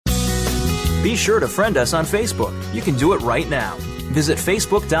Be sure to friend us on Facebook. You can do it right now. Visit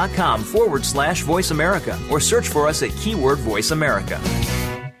facebook.com/Voice America or search for us at keyword Voice America.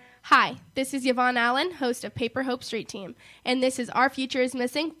 Hi, this is Yvonne Allen, host of Paper Hope Street Team, and this is Our Future is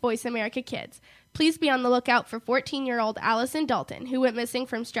Missing, Voice America Kids. Please be on the lookout for 14-year-old Allison Dalton, who went missing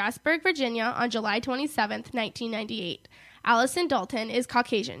from Strasburg, Virginia on July 27, 1998. Allison Dalton is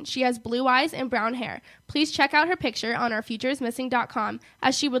Caucasian. She has blue eyes and brown hair. Please check out her picture on ourfutureismissing.com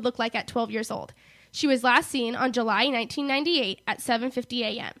as she would look like at 12 years old. She was last seen on July 1998 at 7:50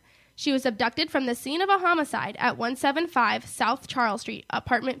 a.m. She was abducted from the scene of a homicide at 175 South Charles Street,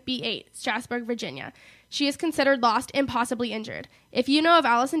 apartment B8, Strasburg, Virginia. She is considered lost and possibly injured. If you know of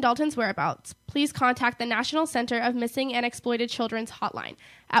Allison Dalton's whereabouts, please contact the National Center of Missing and Exploited Children's hotline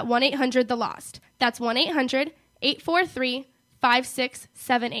at 1-800-THE-LOST. That's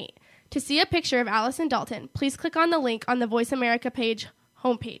 1-800-843-5678. To see a picture of Allison Dalton, please click on the link on the Voice America page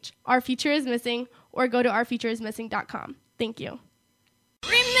homepage, Our Future is Missing, or go to ourfutureismissing.com. Thank you.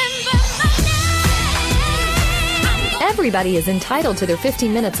 Everybody is entitled to their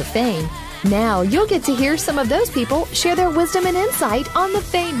 15 minutes of fame. Now you'll get to hear some of those people share their wisdom and insight on the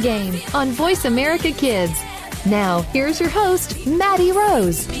Fame Game on Voice America Kids. Now, here's your host,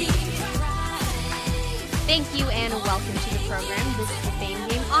 MaddieRose. Thank you and welcome to the program. This is the Fame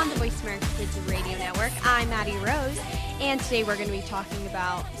Game on the Voice America Kids Radio Network. I'm MaddieRose, and today we're going to be talking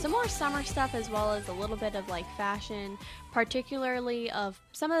about some more summer stuff as well as a little bit of like fashion, particularly of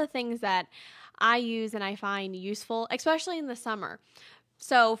some of the things that I use and I find useful, especially in the summer.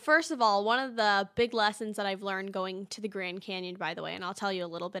 So first of all, one of the big lessons that I've learned going to the Grand Canyon, by the way, and I'll tell you a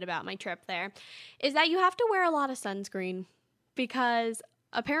little bit about my trip there, is that you have to wear a lot of sunscreen because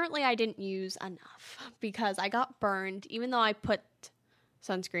apparently I didn't use enough because I got burned even though I put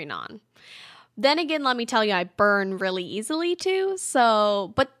sunscreen on. Then again, let me tell you, I burn really easily too.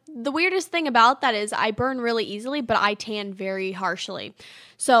 But the weirdest thing about that is I burn really easily, but I tan very harshly.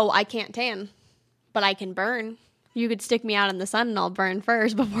 So I can't tan, but I can burn. You could stick me out in the sun and I'll burn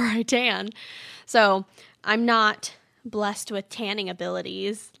first before I tan. So I'm not blessed with tanning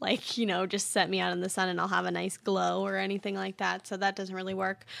abilities, like, just set me out in the sun and I'll have a nice glow or anything like that. So that doesn't really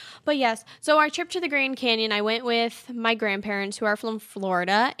work. But yes, so our trip to the Grand Canyon, I went with my grandparents who are from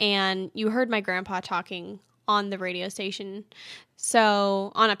Florida, and you heard my grandpa talking on the radio station.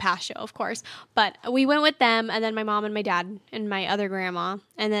 So on a past show, of course, but we went with them, and then my mom and my dad and my other grandma,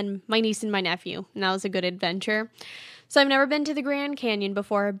 and then my niece and my nephew, and that was a good adventure. So I've never been to the Grand Canyon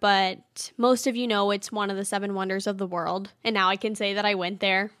before, but most of you know it's one of the 7 wonders of the world, and now I can say that I went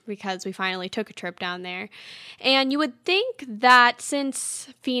there because we finally took a trip down there. And you would think that since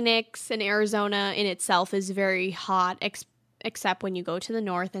Phoenix and Arizona in itself is very hot, except when you go to the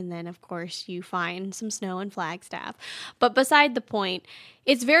north, and then, of course, you find some snow in Flagstaff. But beside the point,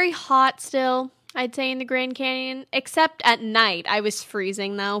 it's very hot still, I'd say, in the Grand Canyon, except at night. I was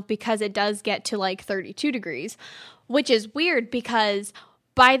freezing, though, because it does get to, 32 degrees, which is weird because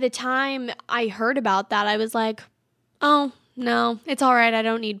by the time I heard about that, I was like, oh, no, it's all right. I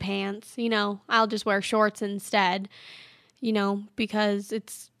don't need pants. I'll just wear shorts instead. Because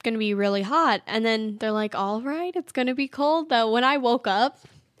it's going to be really hot. And then they're like, all right, it's going to be cold, though. When I woke up,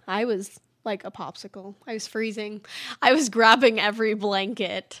 I was like a popsicle. I was freezing. I was grabbing every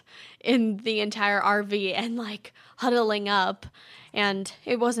blanket in the entire RV and huddling up. And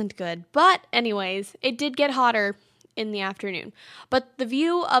it wasn't good. But anyways, it did get hotter in the afternoon. But the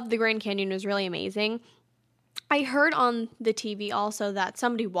view of the Grand Canyon was really amazing. I heard on the TV also that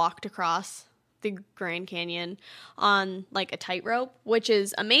somebody walked across the Grand Canyon on a tightrope, which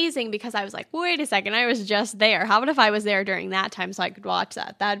is amazing because I was like, wait a second, I was just there. How about if I was there during that time so I could watch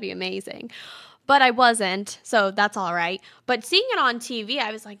that? That'd be amazing. But I wasn't, so that's all right. But seeing it on TV,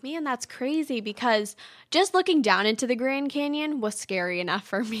 I was like, man, that's crazy because just looking down into the Grand Canyon was scary enough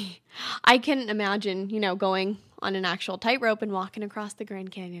for me. I can imagine, going on an actual tightrope and walking across the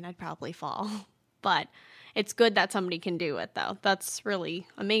Grand Canyon. I'd probably fall. But it's good that somebody can do it, though. That's really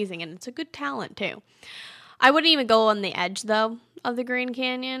amazing, and it's a good talent, too. I wouldn't even go on the edge, though, of the Grand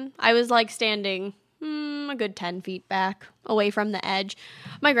Canyon. I was, standing a good 10 feet back away from the edge.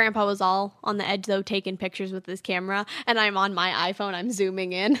 My grandpa was all on the edge, though, taking pictures with his camera, and I'm on my iPhone. I'm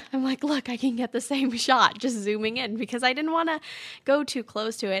zooming in. I'm like, look, I can get the same shot just zooming in because I didn't want to go too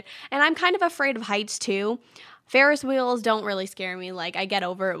close to it. And I'm kind of afraid of heights, too. Ferris wheels don't really scare me. I get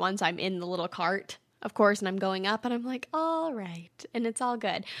over it once I'm in the little cart, of course, and I'm going up, and I'm like, all right, and it's all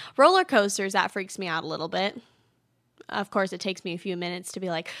good. Roller coasters, that freaks me out a little bit. Of course, it takes me a few minutes to be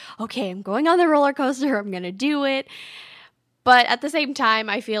like, okay, I'm going on the roller coaster, I'm going to do it. But at the same time,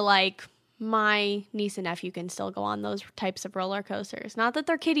 I feel like my niece and nephew can still go on those types of roller coasters. Not that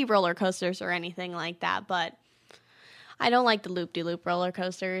they're kiddie roller coasters or anything like that, but I don't like the loop-de-loop roller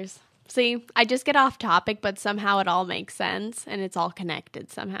coasters. See, I just get off topic, but somehow it all makes sense and it's all connected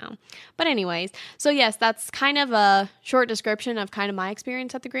somehow. But anyways, so yes, that's kind of a short description of kind of my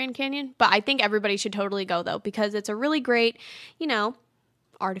experience at the Grand Canyon. But I think everybody should totally go though, because it's a really great,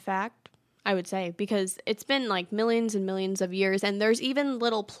 artifact, I would say, because it's been like millions and millions of years. And there's even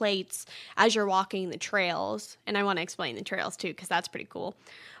little plates as you're walking the trails. And I want to explain the trails too, because that's pretty cool.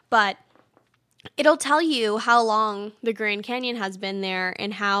 But it'll tell you how long the Grand Canyon has been there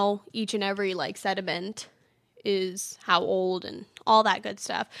and how each and every sediment is how old and all that good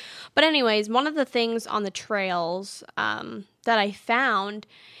stuff. But anyways, one of the things on the trails that I found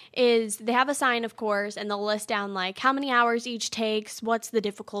is they have a sign, of course, and they'll list down how many hours each takes, what's the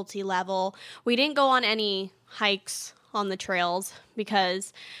difficulty level. We didn't go on any hikes on the trails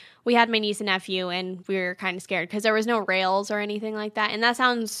because we had my niece and nephew, and we were kind of scared because there was no rails or anything like that. And that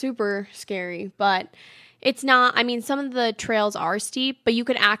sounds super scary, but it's not. I mean, some of the trails are steep, but you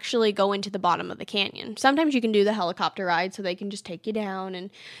can actually go into the bottom of the canyon. Sometimes you can do the helicopter ride, so they can just take you down and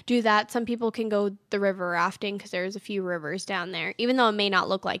do that. Some people can go the river rafting because there's a few rivers down there, even though it may not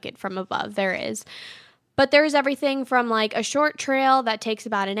look like it from above. There is. But there's everything from a short trail that takes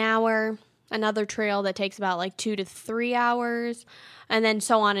about an hour, another trail that takes about 2 to 3 hours, and then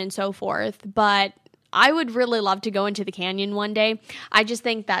so on and so forth. But I would really love to go into the canyon one day. I just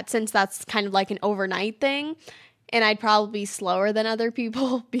think that since that's kind of an overnight thing, and I'd probably be slower than other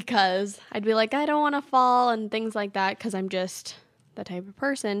people because I'd be I don't want to fall and things like that, because I'm just the type of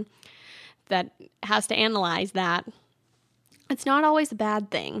person that has to analyze that. It's not always a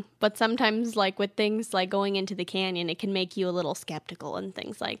bad thing, but sometimes with things going into the canyon, it can make you a little skeptical and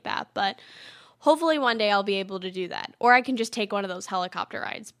things like that. But hopefully one day I'll be able to do that. Or I can just take one of those helicopter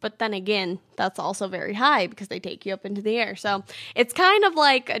rides. But then again, that's also very high because they take you up into the air. So it's kind of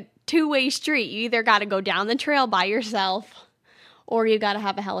like a two-way street. You either got to go down the trail by yourself, or you got to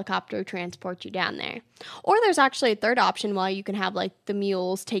have a helicopter transport you down there. Or there's actually a third option while you can have the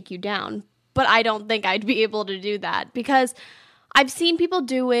mules take you down. But I don't think I'd be able to do that because I've seen people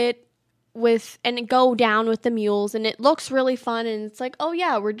do it and go down with the mules, and it looks really fun, and it's oh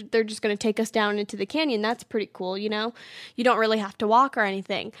yeah, they're just going to take us down into the canyon. That's pretty cool, you don't really have to walk or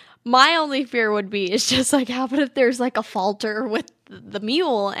anything. My only fear would be is just how about if there's a falter with the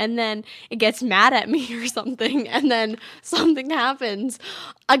mule and then it gets mad at me or something, and then something happens.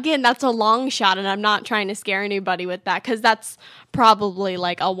 Again, that's a long shot, and I'm not trying to scare anybody with that because that's probably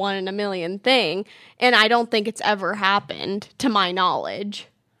a 1 in a million thing, and I don't think it's ever happened to my knowledge.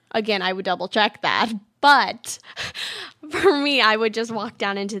 Again, I would double check that, but for me, I would just walk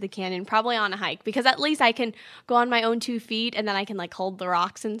down into the canyon, probably on a hike, because at least I can go on my own 2 feet, and then I can hold the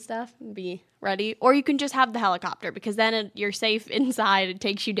rocks and stuff and be ready. Or you can just have the helicopter, because then you're safe inside. It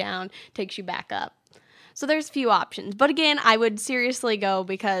takes you down, takes you back up. So there's a few options. But again, I would seriously go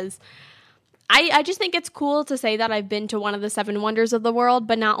because I just think it's cool to say that I've been to one of the 7 wonders of the world,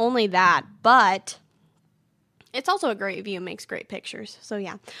 but not only that, but it's also a great view, makes great pictures. So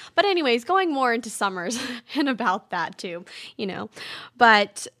yeah. But anyways, going more into summers and about that too,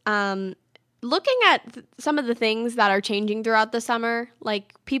 But looking at some of the things that are changing throughout the summer,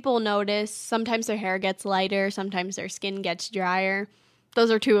 people notice sometimes their hair gets lighter, sometimes their skin gets drier.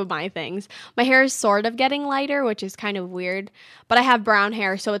 Those are 2 of my things. My hair is sort of getting lighter, which is kind of weird. But I have brown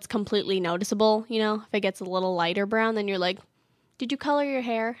hair, so it's completely noticeable. If it gets a little lighter brown, then you're did you color your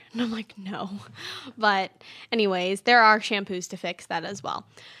hair? And I'm no. But anyways, there are shampoos to fix that as well.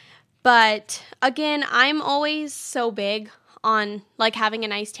 But again, I'm always so big on having a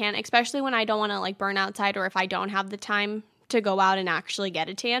nice tan, especially when I don't want to burn outside, or if I don't have the time to go out and actually get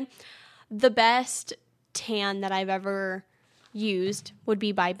a tan. The best tan that I've ever used would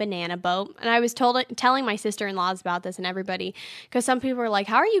be by Banana Boat. And I was telling my sister-in-laws about this and everybody, because some people were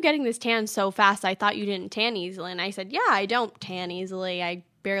how are you getting this tan so fast? I thought you didn't tan easily. And I said, yeah, I don't tan easily. I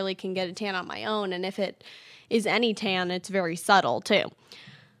barely can get a tan on my own. And if it is any tan, it's very subtle too.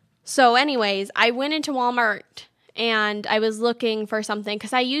 So anyways, I went into Walmart and I was looking for something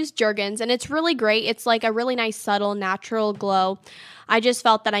because I use Jergens, and it's really great. It's a really nice, subtle, natural glow. I just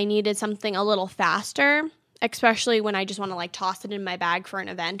felt that I needed something a little faster, especially when I just want to toss it in my bag for an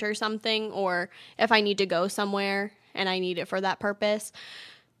event or something, or if I need to go somewhere and I need it for that purpose.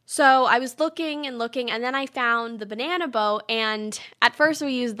 So I was looking and looking, and then I found the Banana Boat, and at first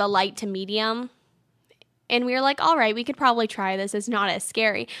we used the light to medium, and we were all right, we could probably try this. It's not as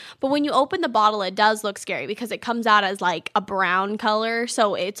scary. But when you open the bottle, it does look scary because it comes out as a brown color.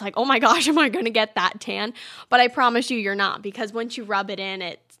 So it's oh my gosh, am I going to get that tan? But I promise you're not, because once you rub it in,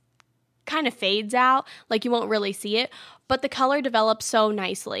 kind of fades out, like you won't really see it, but the color develops so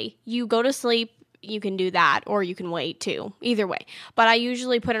nicely. You go to sleep, you can do that, or you can wait too, either way. But I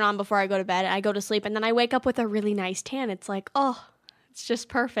usually put it on before I go to bed, I go to sleep, and then I wake up with a really nice tan. It's like, oh, it's just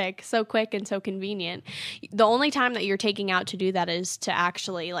perfect, so quick and so convenient. The only time that you're taking out to do that is to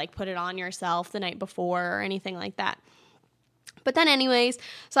actually like put it on yourself the night before or anything like that. But then anyways,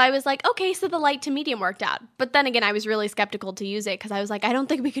 so I was like, okay, so the light to medium worked out. But then again, I was really skeptical to use it because I was like, I don't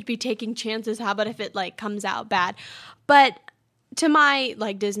think we could be taking chances. How about if it like comes out bad? But to my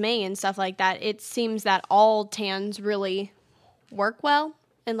like dismay and stuff like that, it seems that all tans really work well.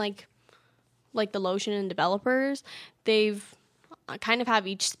 And like the lotion and developers, they've kind of have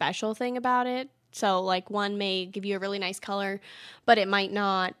each special thing about it. So like one may give you a really nice color, but it might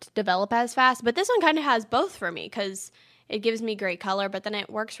not develop as fast. But this one kind of has both for me because it gives me great color, but then it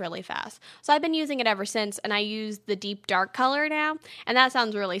works really fast. So I've been using it ever since, and I use the deep dark color now. And that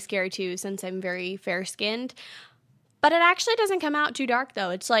sounds really scary too since I'm very fair-skinned. But it actually doesn't come out too dark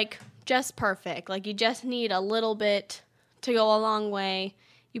though. It's like just perfect. Like you just need a little bit to go a long way.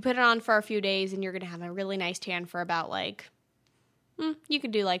 You put it on for a few days and you're going to have a really nice tan for about like, you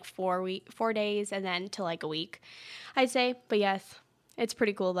could do like 4 days and then to like a week, I'd say. But yes, it's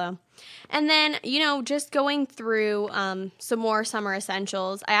pretty cool though. And then, just going through some more summer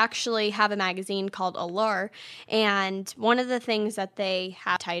essentials, I actually have a magazine called Allure, and one of the things that they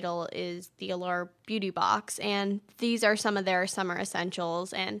have title is the Allure Beauty Box, and these are some of their summer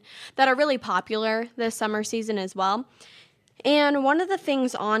essentials and that are really popular this summer season as well. And one of the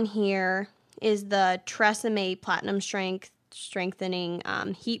things on here is the Tresemme Platinum Strengthening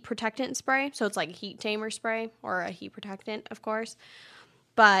Heat Protectant Spray. So it's like a heat tamer spray or a heat protectant, of course.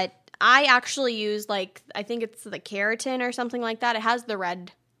 But I actually use I think it's the keratin or something like that. It has the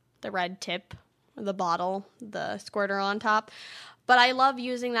red tip, the bottle, the squirter on top. But I love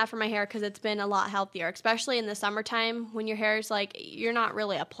using that for my hair because it's been a lot healthier, especially in the summertime when your hair is you're not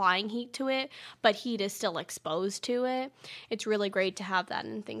really applying heat to it, but heat is still exposed to it. It's really great to have that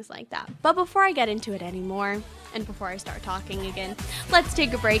and things like that. But before I get into it anymore, and before I start talking again, let's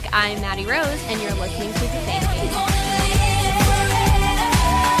take a break. I'm MaddieRose, and you're listening to The Fame Game.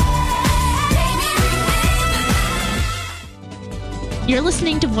 You're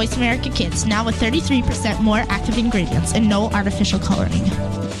listening to Voice America Kids, now with 33% more active ingredients and no artificial coloring.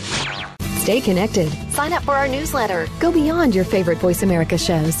 Stay connected. Sign up for our newsletter. Go beyond your favorite Voice America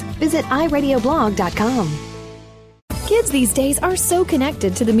shows. Visit iradioblog.com. Kids these days are so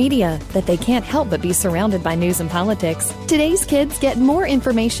connected to the media that they can't help but be surrounded by news and politics. Today's kids get more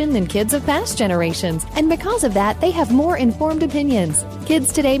information than kids of past generations, and because of that, they have more informed opinions.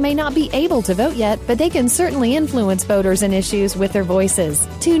 Kids today may not be able to vote yet, but they can certainly influence voters and issues with their voices.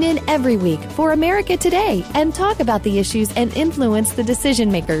 Tune in every week for America Today and talk about the issues and influence the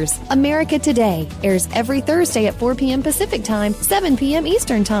decision makers. America Today airs every Thursday at 4 p.m. Pacific Time, 7 p.m.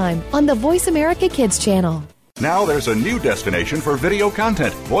 Eastern Time on the Voice America Kids channel. Now there's a new destination for video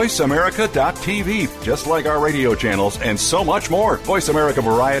content, voiceamerica.tv, just like our radio channels and so much more. Voice America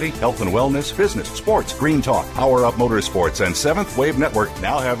Variety, Health and Wellness, Business, Sports, Green Talk, Power Up Motorsports, and Seventh Wave Network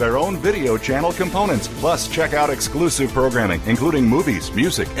now have their own video channel components. Plus, check out exclusive programming, including movies,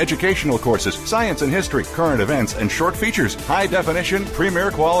 music, educational courses, science and history, current events, and short features. High-definition,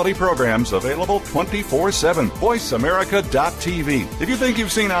 premier quality programs available 24/7. VoiceAmerica.tv. If you think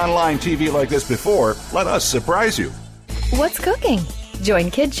you've seen online TV like this before, let us surprise you. What's cooking?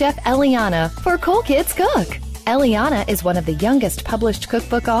 Join Kid Chef Eliana for Cool Kids Cook. Eliana is one of the youngest published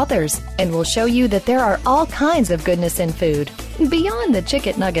cookbook authors and will show you that there are all kinds of goodness in food, beyond the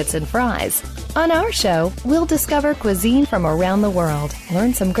chicken nuggets and fries. On our show, we'll discover cuisine from around the world,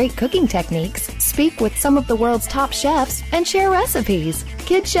 learn some great cooking techniques, speak with some of the world's top chefs, and share recipes.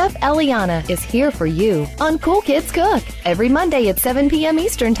 Kid Chef Eliana is here for you on Cool Kids Cook every Monday at 7 p.m.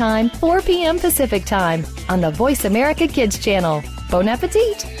 Eastern Time, 4 p.m. Pacific Time on the Voice America Kids channel. Bon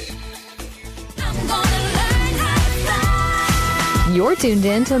appetit! You're tuned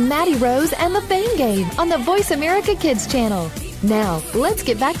in to MaddieRose and the Fame Game on the Voice America Kids channel. Now, let's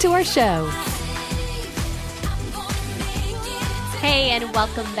get back to our show. Hey, and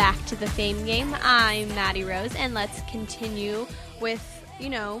welcome back to The Fame Game. I'm MaddieRose, and let's continue with,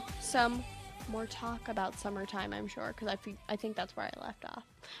 some more talk about summertime, I'm sure, because I think that's where I left off.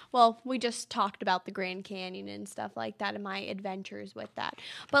 Well, we just talked about the Grand Canyon and stuff like that and my adventures with that.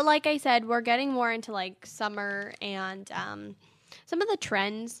 But like I said, we're getting more into summer and some of the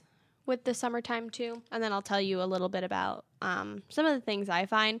trends with the summertime too. And then I'll tell you a little bit about some of the things I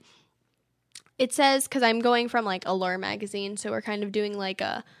find. It says, because I'm going from Allure magazine, so we're kind of doing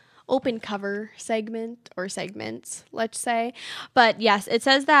a open cover segments, let's say. But yes, it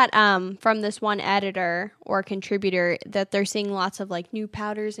says that from this one editor or contributor that they're seeing lots of like new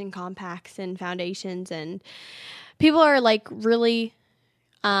powders and compacts and foundations, and people are like really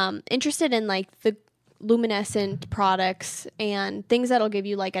interested in like the luminescent products and things that'll give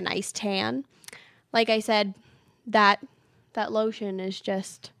you like a nice tan. Like I said, that lotion is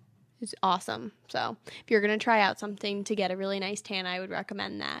awesome. So if you're going to try out something to get a really nice tan, I would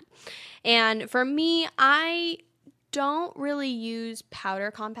recommend that. And for me, I don't really use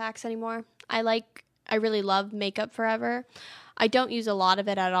powder compacts anymore. I really love Makeup Forever. I don't use a lot of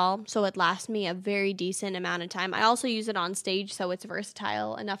it at all, so it lasts me a very decent amount of time. I also use it on stage, so it's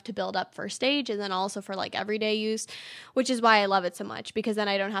versatile enough to build up for stage and then also for like everyday use, which is why I love it so much, because then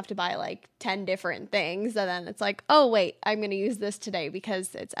I don't have to buy like 10 different things, and then it's like, oh wait, I'm going to use this today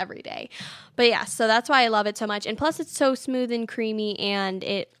because it's every day. But yeah, so that's why I love it so much. And plus it's so smooth and creamy, and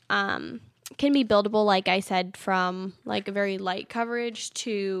it can be buildable, like I said, from like a very light coverage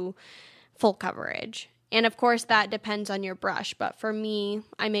to full coverage. And of course, that depends on your brush. But for me,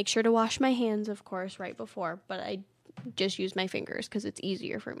 I make sure to wash my hands, of course, right before. But I just use my fingers because it's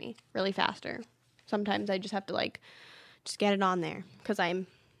easier for me, really faster. Sometimes I just have to just get it on there because I'm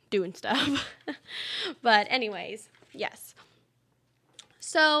doing stuff. But anyways, yes.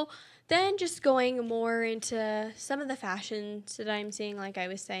 So then just going more into some of the fashions that I'm seeing, like I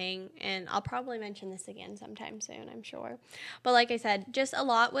was saying, and I'll probably mention this again sometime soon, I'm sure. But like I said, just a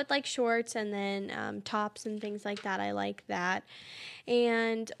lot with like shorts and then tops and things like that. I like that.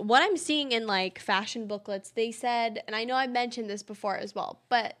 And what I'm seeing in like fashion booklets, they said, and I know I mentioned this before as well,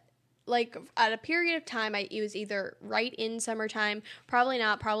 but like at a period of time, it was either right in summertime, probably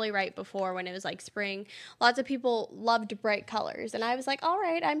not, probably right before when it was like spring. Lots of people loved bright colors, and I was like, all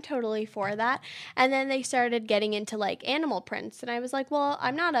right, I'm totally for that. And then they started getting into like animal prints, and I was like, well,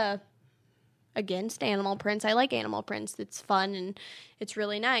 I'm not against animal prints. I like animal prints. It's fun and it's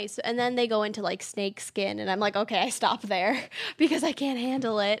really nice. And then they go into like snake skin, and I'm like, okay, I stop there because I can't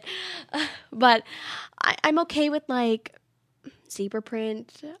handle it. But I'm okay with like zebra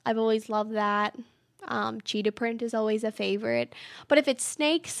print. I've always loved that. Cheetah print is always a favorite. But if it's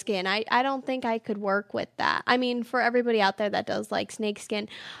snake skin, I don't think I could work with that. I mean, for everybody out there that does like snake skin,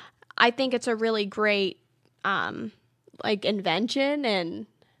 I think it's a really great like invention and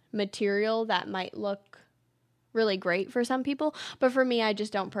material that might look really great for some people. But for me, I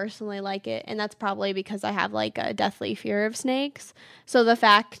just don't personally like it. And that's probably because I have like a deathly fear of snakes. So the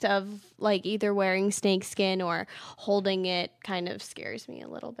fact of like either wearing snake skin or holding it kind of scares me a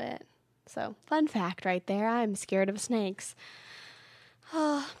little bit. So fun fact right there. I'm scared of snakes.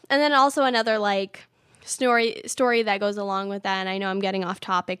 And then also another like story that goes along with that. And I know I'm getting off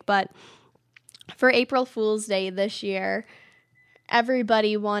topic, but for April Fool's Day this year,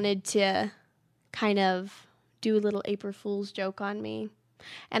 everybody wanted to kind of do a little April Fool's joke on me.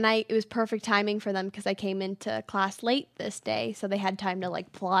 And it was perfect timing for them because I came into class late this day, so they had time to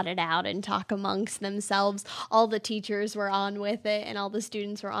like plot it out and talk amongst themselves. All the teachers were on with it and all the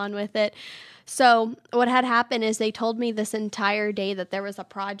students were on with it. So what had happened is they told me this entire day that there was a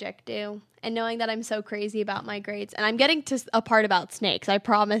project due. And knowing that I'm so crazy about my grades, and I'm getting to a part about snakes, I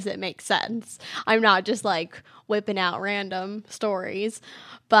promise it makes sense. I'm not just like whipping out random stories,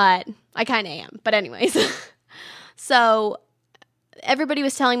 but I kind of am. But anyways, so everybody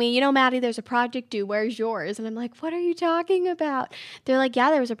was telling me, Maddie, there's a project due. Where's yours? And I'm like, what are you talking about? They're like, yeah,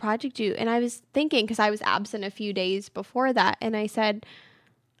 there was a project due. And I was thinking, because I was absent a few days before that, and I said,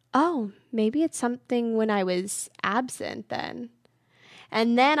 oh, maybe it's something when I was absent then.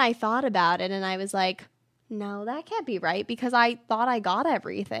 And then I thought about it, and I was like, no, that can't be right, because I thought I got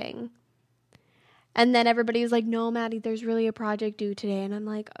everything. And then everybody was like, no, Maddie, there's really a project due today. And I'm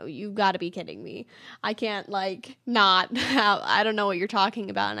like, oh, you got to be kidding me. I can't, I don't know what you're talking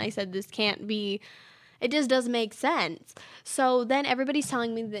about. And I said, this can't be, it just doesn't make sense. So then everybody's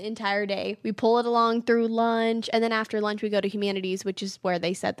telling me the entire day. We pull it along through lunch, and then after lunch we go to humanities, which is where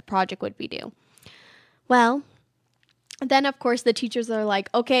they said the project would be due. Well, then, of course, the teachers are like,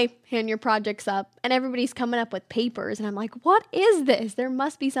 okay, hand your projects up. And everybody's coming up with papers. And I'm like, what is this? There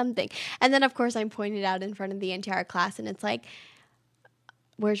must be something. And then, of course, I'm pointed out in front of the entire class. And it's like,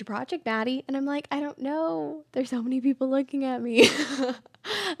 where's your project, Maddie? And I'm like, I don't know. There's so many people looking at me.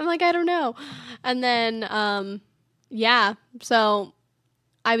 I'm like, I don't know. And then, yeah. So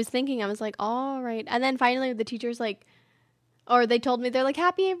I was thinking, I was like, all right. And then finally the teachers they told me, they're like,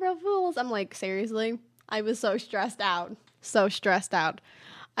 happy April Fools. I'm like, seriously? I was so stressed out.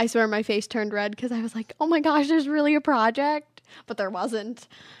 I swear my face turned red because I was like, oh my gosh, there's really a project. But there wasn't.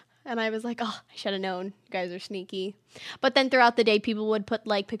 And I was like, oh, I should have known. You guys are sneaky. But then throughout the day, people would put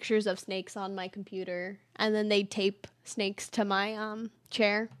like pictures of snakes on my computer. And then they'd tape snakes to my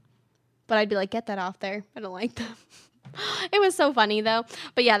chair. But I'd be like, get that off there. I don't like them. It was so funny, though.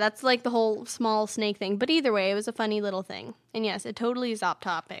 But yeah, that's like the whole small snake thing. But either way, it was a funny little thing. And yes, it totally is off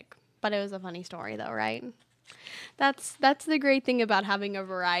topic. But it was a funny story, though, right? That's the great thing about having a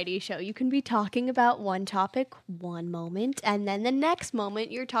variety show. You can be talking about one topic one moment, and then the next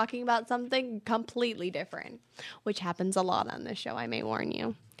moment you're talking about something completely different, which happens a lot on this show, I may warn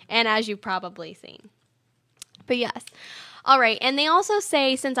you. And as you've probably seen. But yes. All right, and they also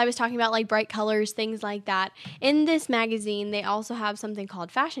say, since I was talking about like bright colors, things like that, in this magazine, they also have something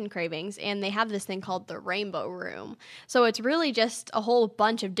called Fashion Cravings, and they have this thing called the Rainbow Room. So it's really just a whole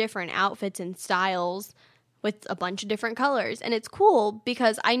bunch of different outfits and styles with a bunch of different colors. And it's cool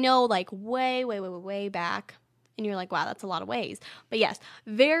because I know like way back, and you're like, wow, that's a lot of ways. But yes,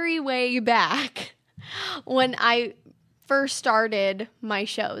 very way back when I first started my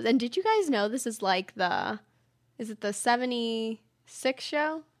shows. And did you guys know this is like is it the 76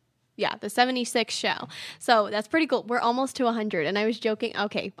 show? Yeah, the 76 show. So that's pretty cool. We're almost to 100. And I was joking.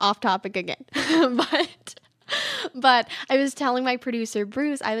 Okay, off topic again. But I was telling my producer,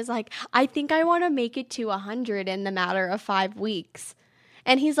 Bruce, I was like, I think I want to make it to 100 in the matter of 5 weeks.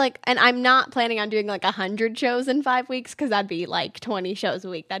 And he's like, and I'm not planning on doing like 100 shows in 5 weeks because that'd be like 20 shows a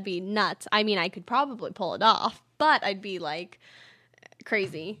week. That'd be nuts. I mean, I could probably pull it off, but I'd be like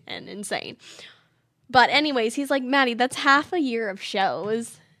crazy and insane. But anyways, he's like, Maddie, that's half a year of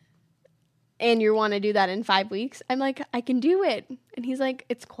shows. And you want to do that in 5 weeks? I'm like, I can do it. And he's like,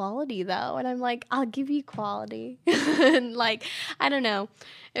 it's quality though. And I'm like, I'll give you quality. And like, I don't know.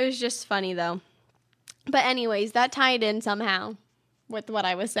 It was just funny though. But anyways, that tied in somehow with what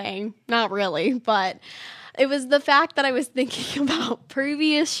I was saying. Not really, but it was the fact that I was thinking about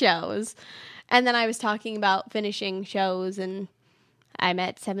previous shows. And then I was talking about finishing shows, and I'm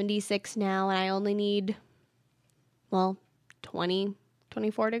at 76 now, and I only need,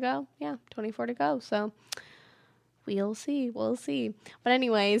 24 to go. Yeah, 24 to go. So we'll see. But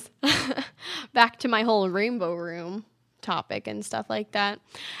anyways, back to my whole Rainbow Room topic and stuff like that.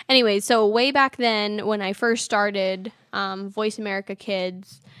 Anyways, so way back then when I first started Voice America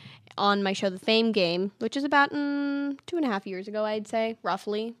Kids on my show, The Fame Game, which is about 2.5 years ago, I'd say,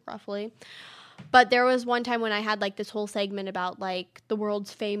 roughly. But there was one time when I had like this whole segment about like the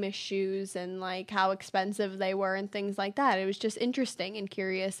world's famous shoes and like how expensive they were and things like that. It was just interesting and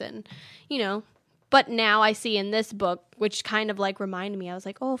curious and, but now I see in this book, which kind of like reminded me, I was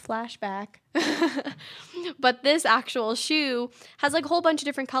like, oh, flashback. But this actual shoe has like a whole bunch of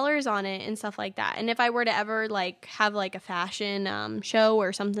different colors on it and stuff like that. And if I were to ever like have like a fashion show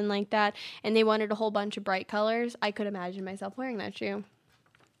or something like that, and they wanted a whole bunch of bright colors, I could imagine myself wearing that shoe.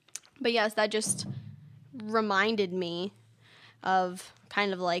 But yes, that just reminded me of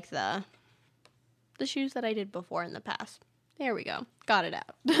kind of like the shoes that I did before in the past. There we go. Got it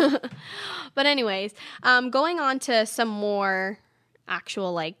out. But anyways, going on to some more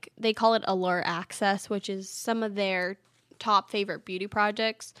actual, like, they call it Allure Access, which is some of their top favorite beauty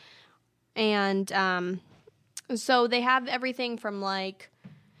projects. And so they have everything from, like,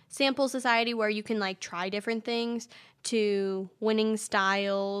 Sample Society, where you can, like, try different things, to winning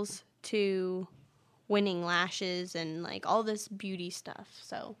styles, to winning lashes, and, like, all this beauty stuff.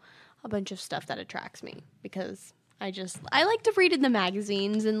 So a bunch of stuff that attracts me because I like to read in the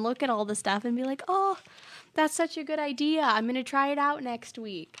magazines and look at all the stuff and be like, oh, that's such a good idea. I'm going to try it out next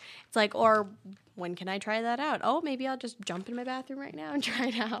week. It's like, or when can I try that out? Oh, maybe I'll just jump in my bathroom right now and try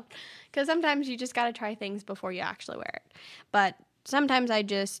it out. Because sometimes you just got to try things before you actually wear it. But sometimes I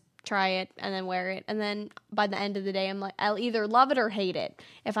just try it and then wear it. And then by the end of the day, I'm like, I'll either love it or hate it.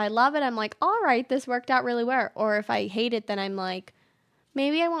 If I love it, I'm like, all right, this worked out really well. Or if I hate it, then I'm like,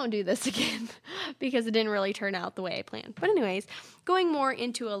 maybe I won't do this again because it didn't really turn out the way I planned. But anyways, going more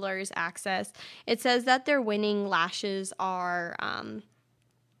into Allures Access, it says that their winning lashes are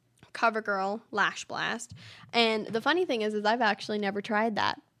CoverGirl Lash Blast. And the funny thing is I've actually never tried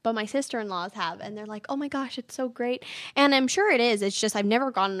that. But my sister-in-laws have, and they're like, oh my gosh, it's so great. And I'm sure it is. It's just I've never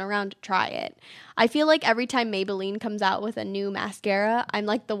gotten around to try it. I feel like every time Maybelline comes out with a new mascara, I'm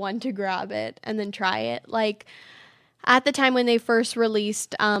like the one to grab it and then try it. Like, at the time when they first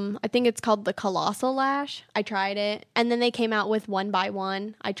released, I think it's called the Colossal Lash, I tried it. And then they came out with One by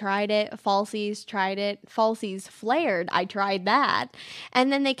One. I tried it. Falsies, tried it. Falsies Flared, I tried that.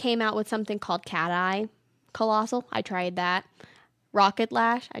 And then they came out with something called Cat Eye Colossal. I tried that. Rocket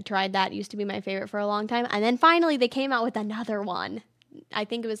Lash, I tried that. It used to be my favorite for a long time. And then finally they came out with another one. I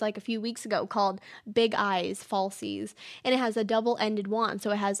think it was like a few weeks ago, called Big Eyes Falsies. And it has a double-ended wand.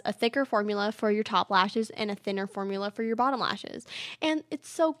 So it has a thicker formula for your top lashes and a thinner formula for your bottom lashes. And it's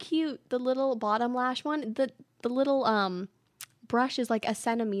so cute. The little bottom lash one, the little brush is like a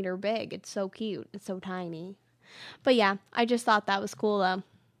centimeter big. It's so cute. It's so tiny. But yeah, I just thought that was cool though.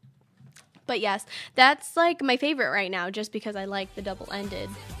 But yes, that's like my favorite right now just because I like the double-ended.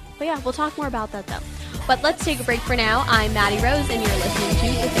 But yeah, we'll talk more about that though. But let's take a break for now. I'm MaddieRose, and you're listening to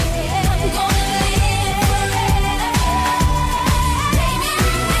The Fame.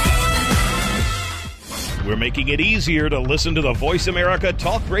 We're making it easier to listen to the Voice America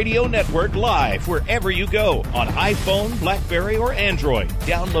Talk Radio Network live wherever you go on iPhone, BlackBerry, or Android.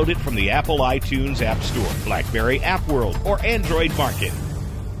 Download it from the Apple iTunes App Store, BlackBerry App World, or Android Market.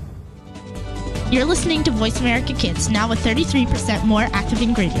 You're listening to Voice America Kids, now with 33% more active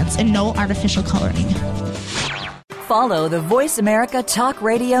ingredients and no artificial coloring. Follow the Voice America Talk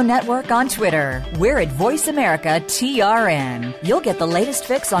Radio Network on Twitter. We're at Voice America TRN. You'll get the latest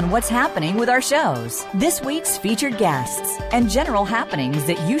fix on what's happening with our shows, this week's featured guests, and general happenings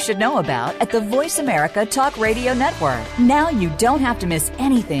that you should know about at the Voice America Talk Radio Network. Now you don't have to miss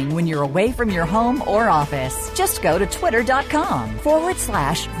anything when you're away from your home or office. Just go to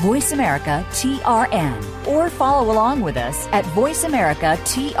twitter.com/Voice America TRN or follow along with us at Voice America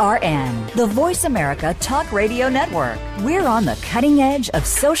TRN, the Voice America Talk Radio Network. We're on the cutting edge of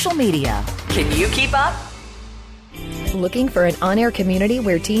social media. Can you keep up? Looking for an on-air community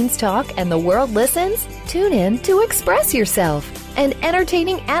where teens talk and the world listens? Tune in to Express Yourself, an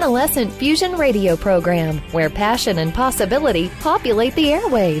entertaining adolescent fusion radio program where passion and possibility populate the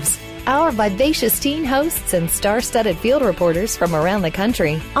airwaves. Our vivacious teen hosts and star-studded field reporters from around the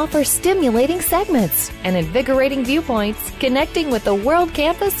country offer stimulating segments and invigorating viewpoints connecting with the world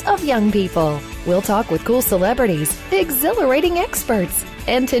campus of young people. We'll talk with cool celebrities, exhilarating experts,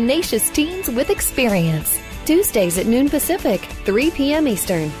 and tenacious teens with experience. Tuesdays at noon Pacific, 3 p.m.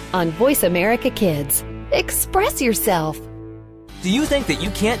 Eastern on Voice America Kids. Express yourself. Do you think that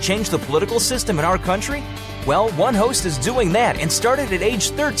you can't change the political system in our country? Well, one host is doing that and started at age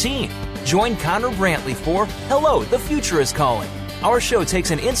 13. Join Connor Brantley for Hello, the Future is Calling. Our show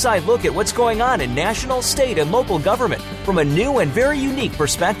takes an inside look at what's going on in national, state, and local government from a new and very unique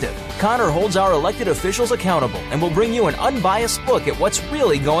perspective. Connor holds our elected officials accountable and will bring you an unbiased look at what's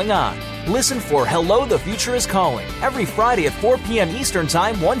really going on. Listen for Hello, the Future is Calling every Friday at 4 p.m. Eastern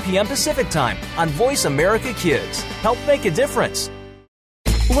Time, 1 p.m. Pacific Time on Voice America Kids. Help make a difference.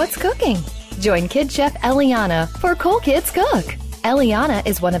 What's cooking? Join Kid Chef Eliana for Cool Kids Cook. Eliana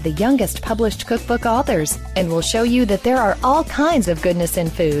is one of the youngest published cookbook authors and will show you that there are all kinds of goodness in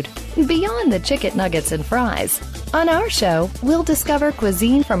food, beyond the chicken nuggets and fries. On our show, we'll discover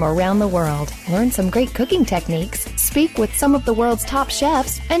cuisine from around the world, learn some great cooking techniques, speak with some of the world's top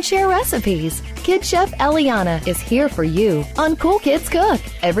chefs, and share recipes. Kid Chef Eliana is here for you on Cool Kids Cook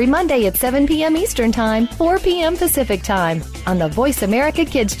every Monday at 7 p.m. Eastern Time, 4 p.m. Pacific Time on the Voice America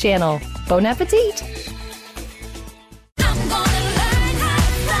Kids channel. Bon appetit!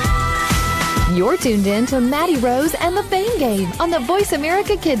 You're tuned in to MaddieRose and the Fame Game on the Voice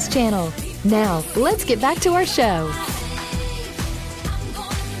America Kids channel. Now, let's get back to our show.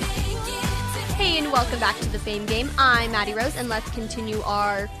 Hey, and welcome back to the Fame Game. I'm MaddieRose, and let's continue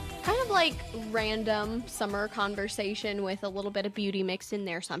our kind of like random summer conversation with a little bit of beauty mixed in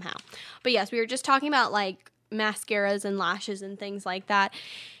there somehow. But yes, we were just talking about like mascaras and lashes and things like that.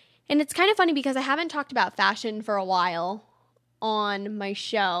 And it's kind of funny because I haven't talked about fashion for a while on my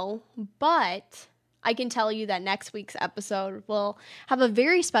show, but I can tell you that next week's episode will have a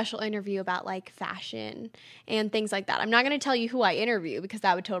very special interview about like fashion and things like that. I'm not going to tell you who I interview because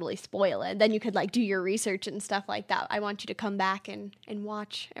that would totally spoil it. Then you could like do your research and stuff like that. I want you to come back and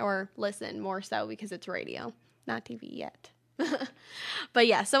watch or listen more so because it's radio, not TV yet. But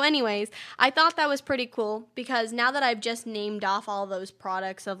yeah, so anyways, I thought that was pretty cool because now that I've just named off all those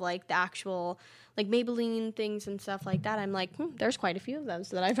products of like the actual like Maybelline things and stuff like that, I'm like, there's quite a few of those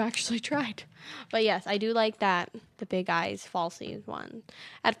that I've actually tried. But yes, I do like that, the Big Eyes Falsies one.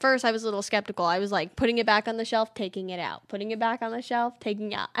 At first, I was a little skeptical. I was like putting it back on the shelf, taking it out, putting it back on the shelf,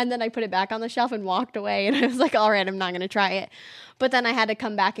 taking it out. And then I put it back on the shelf and walked away. And I was like, all right, I'm not going to try it. But then I had to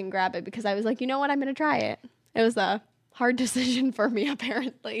come back and grab it because I was like, you know what, I'm going to try it. It was a hard decision for me,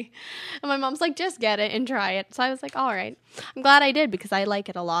 apparently. And my mom's like, just get it and try it. So I was like, all right. I'm glad I did because I like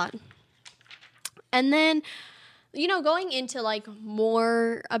it a lot. And then, you know, going into like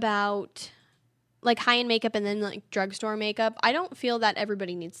more about like high-end makeup and then like drugstore makeup, I don't feel that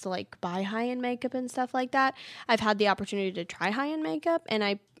everybody needs to like buy high-end makeup and stuff like that. I've had the opportunity to try high-end makeup and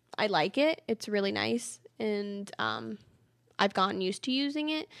I like it. It's really nice. And I've gotten used to using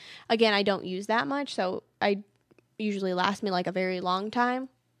it. Again, I don't use that much, so I usually lasts me like a very long time,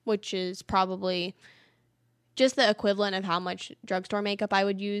 which is probably just the equivalent of how much drugstore makeup I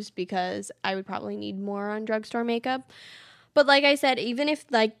would use, because I would probably need more on drugstore makeup. But like I said, even if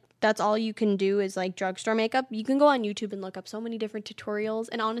like that's all you can do is like drugstore makeup, you can go on YouTube and look up so many different tutorials.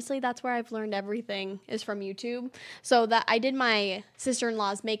 And honestly, that's where I've learned everything, is from YouTube. So that I did my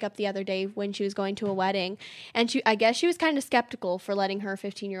sister-in-law's makeup the other day when she was going to a wedding. And I guess she was kind of skeptical for letting her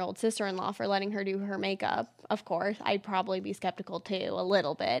 15-year-old sister-in-law, for letting her do her makeup. Of course, I'd probably be skeptical too, a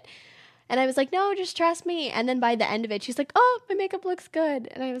little bit. And I was like, no, just trust me. And then by the end of it, she's like, oh, my makeup looks good.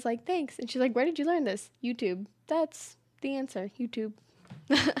 And I was like, thanks. And she's like, where did you learn this? YouTube. That's the answer. YouTube.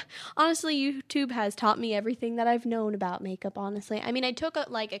 Honestly, YouTube has taught me everything that I've known about makeup, honestly. I mean, I took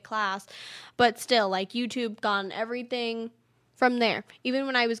a class, but still, like, YouTube got everything from there. Even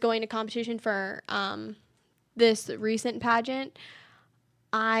when I was going to competition for this recent pageant,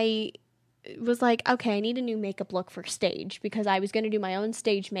 I was like, okay, I need a new makeup look for stage, because I was going to do my own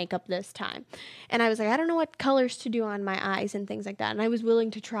stage makeup this time. And I was like, I don't know what colors to do on my eyes and things like that. And I was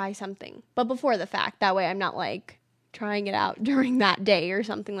willing to try something, but before the fact, that way I'm not like trying it out during that day or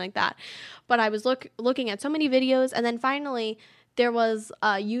something like that. But I was looking at so many videos, and then finally there was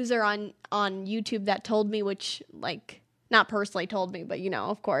a user on YouTube that told me, which, like, not personally told me, but, you know,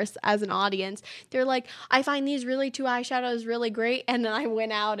 of course, as an audience, they're like, I find these two eyeshadows really great. And then I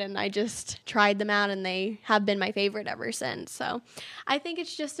went out and I just tried them out, and they have been my favorite ever since. So I think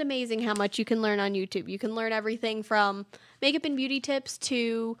it's just amazing how much you can learn on YouTube. You can learn everything from makeup and beauty tips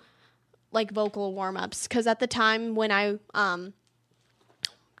to like vocal warm-ups, because at the time when I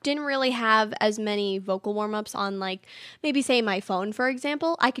didn't really have as many vocal warm-ups on, like, maybe say my phone, for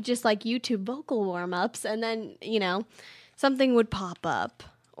example, I could just like YouTube vocal warm-ups, and then, you know, something would pop up.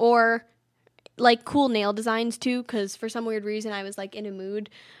 Or like cool nail designs too, because for some weird reason I was like in a mood,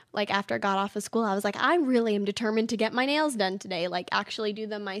 like after I got off of school, I was like, I really am determined to get my nails done today, like actually do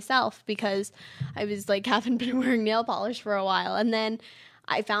them myself, because I was like haven't been wearing nail polish for a while. And then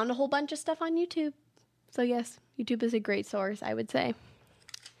I found a whole bunch of stuff on YouTube. So yes, YouTube is a great source, I would say.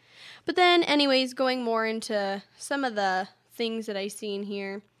 But then anyways, going more into some of the things that I see in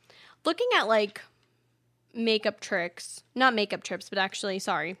here, looking at like makeup tricks, not makeup trips, but actually,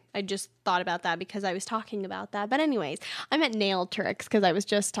 sorry, I just thought about that because I was talking about that. But anyways, I meant nail tricks because I was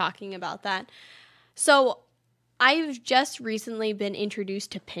just talking about that. So I've just recently been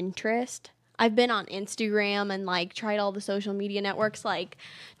introduced to Pinterest. I've been on Instagram and like tried all the social media networks like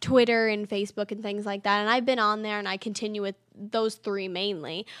Twitter and Facebook and things like that. And I've been on there, and I continue with those three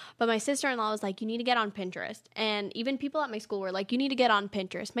mainly. But my sister-in-law was like, you need to get on Pinterest. And even people at my school were like, you need to get on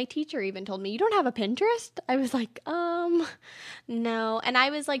Pinterest. My teacher even told me, you don't have a Pinterest? I was like, no. And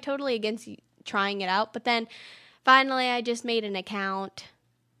I was like totally against trying it out. But then finally I just made an account.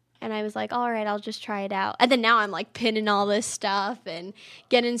 And I was like, all right, I'll just try it out. And then now I'm like pinning all this stuff and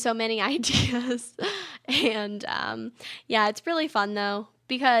getting so many ideas. And yeah, it's really fun though,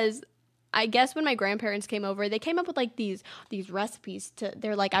 because I guess when my grandparents came over, they came up with like these recipes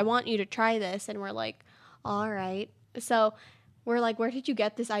they're like, I want you to try this. And we're like, all right. So we're like, where did you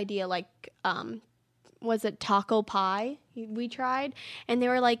get this idea? Like, was it taco pie we tried? And they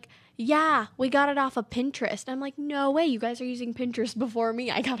were like, yeah, we got it off of Pinterest. And I'm like, no way, you guys are using Pinterest before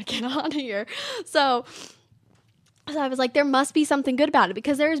me. I gotta get on here. So I was like, there must be something good about it,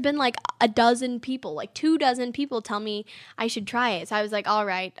 because there's been like a dozen people, like 24 people tell me I should try it. So I was like, all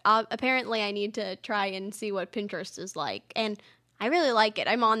right, apparently I need to try and see what Pinterest is like. And I really like it.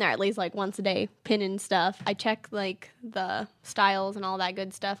 I'm on there at least like once a day, pinning stuff. I check like the styles and all that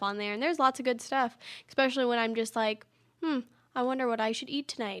good stuff on there. And there's lots of good stuff, especially when I'm just like, I wonder what I should eat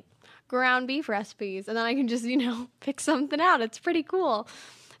tonight. Ground beef recipes. And then I can just, pick something out. It's pretty cool.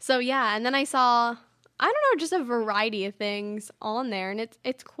 So yeah, and then I saw, I don't know, just a variety of things on there. And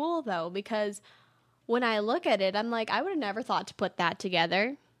it's cool though, because when I look at it, I'm like, I would have never thought to put that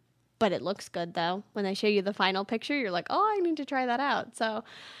together. But it looks good though. When they show you the final picture, you're like, oh, I need to try that out. So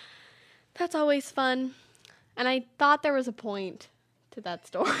that's always fun. And I thought there was a point to that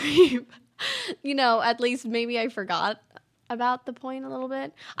story. At least maybe I forgot about the point a little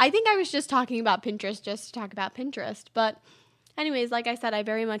bit. I think I was just talking about Pinterest just to talk about Pinterest. But anyways, like I said, I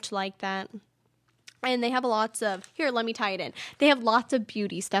very much like that. And they have lots of, here, let me tie it in. They have lots of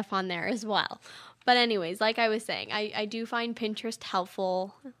beauty stuff on there as well. But anyways, like I was saying, I do find Pinterest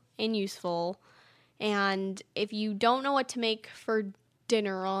helpful and useful. And if you don't know what to make for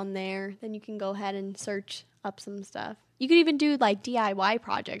dinner on there, then you can go ahead and search up some stuff. You could even do like DIY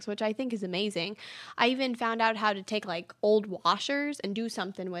projects, which I think is amazing. I even found out how to take like old washers and do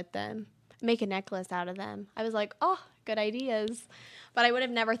something with them, make a necklace out of them. I was like, oh, good ideas. But I would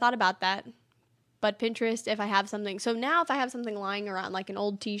have never thought about that. But Pinterest, if I have something. So now if I have something lying around, like an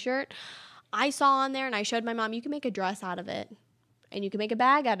old t-shirt, I saw on there and I showed my mom, you can make a dress out of it. And you can make a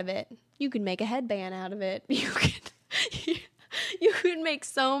bag out of it. You can make a headband out of it. You can make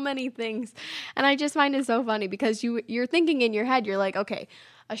so many things. And I just find it so funny because you're thinking in your head, you're like, okay,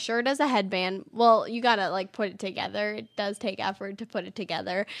 a shirt as a headband. Well, you got to like put it together. It does take effort to put it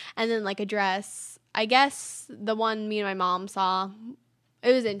together. And then like a dress. I guess the one me and my mom saw,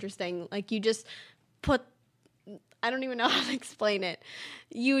 it was interesting. Like you just put, I don't even know how to explain it.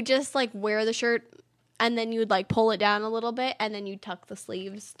 You just like wear the shirt and then you'd like pull it down a little bit and then you tuck the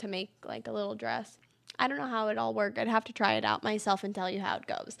sleeves to make like a little dress. I don't know how it all worked. I'd have to try it out myself and tell you how it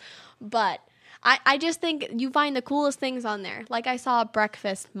goes. But I just think you find the coolest things on there. Like I saw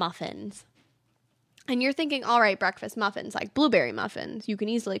breakfast muffins. And you're thinking, all right, breakfast muffins, like blueberry muffins. You can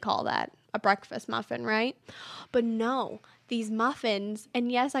easily call that a breakfast muffin, right? But no, these muffins,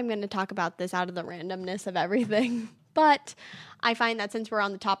 and yes, I'm going to talk about this out of the randomness of everything, but I find that since we're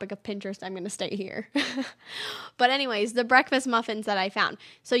on the topic of Pinterest, I'm going to stay here. But anyways, the breakfast muffins that I found.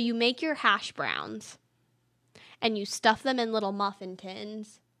 So you make your hash browns, and you stuff them in little muffin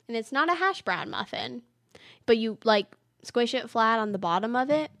tins, and it's not a hash brown muffin, but you like squish it flat on the bottom of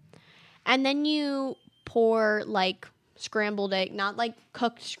it, and then you pour like scrambled egg, not like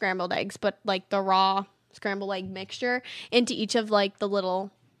cooked scrambled eggs, but like the raw scrambled egg mixture into each of like the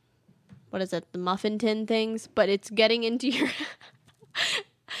little, what is it, the muffin tin things, but it's getting into your,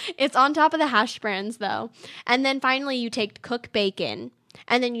 it's on top of the hash browns though. And then finally you take cooked bacon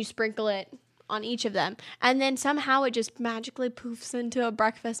and then you sprinkle it on each of them. And then somehow it just magically poofs into a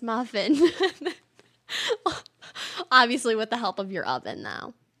breakfast muffin. Obviously with the help of your oven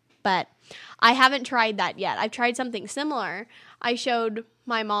though. But I haven't tried that yet. I've tried something similar. I showed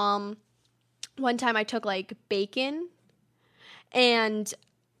my mom one time I took like bacon and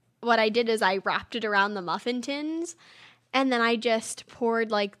what I did is I wrapped it around the muffin tins and then I just poured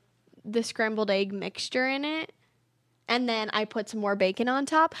like the scrambled egg mixture in it and then I put some more bacon on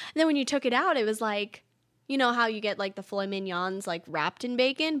top. And then when you took it out, it was like, you know how you get like the filet mignons like wrapped in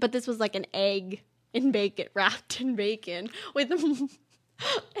bacon, but this was like an egg in bacon, wrapped in bacon with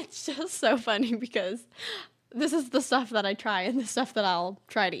it's just so funny because this is the stuff that I try and the stuff that I'll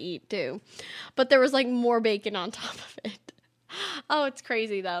try to eat too. But there was like more bacon on top of it. Oh, it's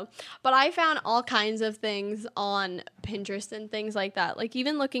crazy though. But I found all kinds of things on Pinterest and things like that. Like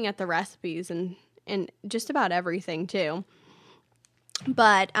even looking at the recipes and just about everything too.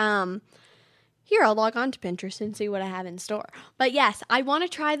 But here, I'll log on to Pinterest and see what I have in store. But yes, I want to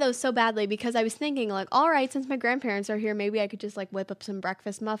try those so badly because I was thinking like, all right, since my grandparents are here, maybe I could just like whip up some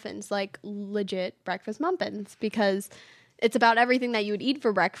breakfast muffins, like legit breakfast muffins, because it's about everything that you would eat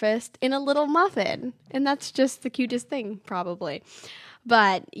for breakfast in a little muffin. And that's just the cutest thing, probably.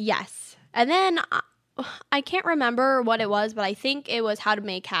 But yes. And then I can't remember what it was, but I think it was how to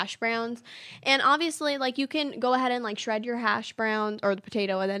make hash browns. And obviously, like, you can go ahead and, like, shred your hash browns or the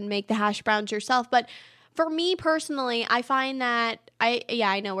potato and then make the hash browns yourself. But for me personally, I find that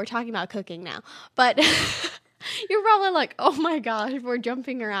I know we're talking about cooking now, but you're probably like, oh my gosh, we're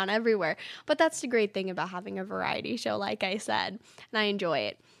jumping around everywhere. But that's the great thing about having a variety show, like I said, and I enjoy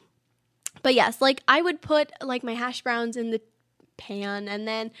it. But yes, like, I would put, like, my hash browns in the pan, and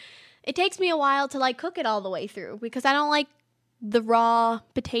then it takes me a while to like cook it all the way through because I don't like the raw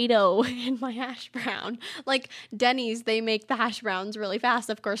potato in my hash brown. Like Denny's, they make the hash browns really fast,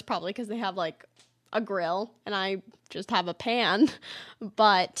 of course, probably because they have like a grill and I just have a pan.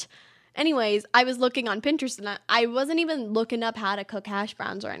 But anyways, I was looking on Pinterest and I wasn't even looking up how to cook hash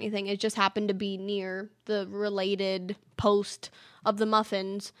browns or anything. It just happened to be near the related post of the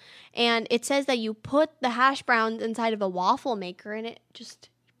muffins. And it says that you put the hash browns inside of a waffle maker and it just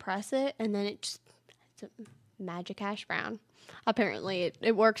press it and then it's a magic hash brown. Apparently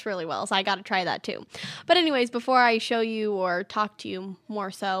it works really well, so I got to try that too. But anyways, before I show you or talk to you more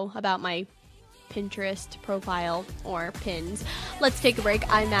so about my Pinterest profile or pins, let's take a break.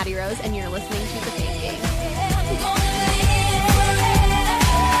 I'm MaddieRose and you're listening to The Fame Game.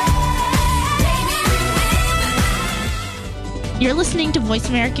 You're listening to Voice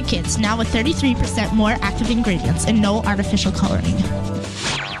America Kids, now with 33% more active ingredients and no artificial coloring.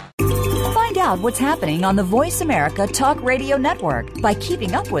 Find out what's happening on the Voice America Talk Radio Network by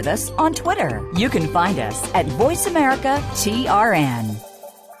keeping up with us on Twitter. You can find us at Voice America TRN.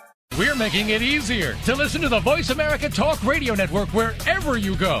 we're making it easier to listen to the Voice America Talk Radio Network wherever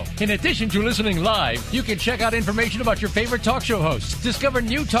you go. In addition to listening live, you can check out information about your favorite talk show hosts, discover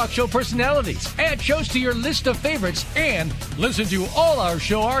new talk show personalities, add shows to your list of favorites, and listen to all our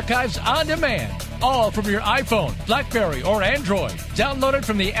show archives on demand. All from your iPhone, BlackBerry, or Android. Download it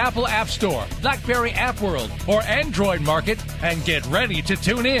from the Apple App Store, BlackBerry App World, or Android Market, and get ready to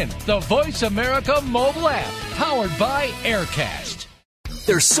tune in. The Voice America mobile app, powered by Aircast.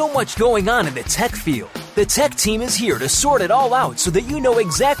 There's so much going on in the tech field. The tech team is here to sort it all out so that you know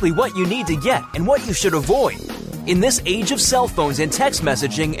exactly what you need to get and what you should avoid. In this age of cell phones and text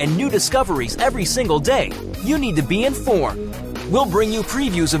messaging and new discoveries every single day, you need to be informed. We'll bring you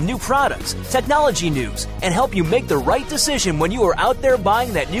previews of new products, technology news, and help you make the right decision when you are out there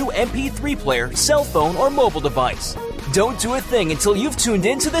buying that new MP3 player, cell phone, or mobile device. Don't do a thing until you've tuned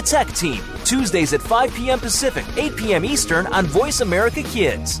in to the Tech Team, Tuesdays at 5 p.m. Pacific, 8 p.m. Eastern on Voice America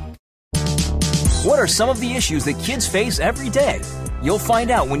Kids. What are some of the issues that kids face every day? You'll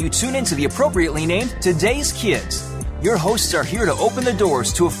find out when you tune into the appropriately named Today's Kids. Your hosts are here to open the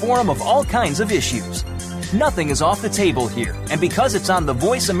doors to a forum of all kinds of issues. Nothing is off the table here, and because it's on the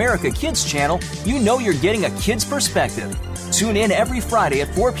Voice America Kids channel, you know you're getting a kid's perspective. Tune in every Friday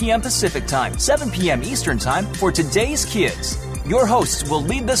at 4 p.m. Pacific Time, 7 p.m. Eastern Time for Today's Kids. Your hosts will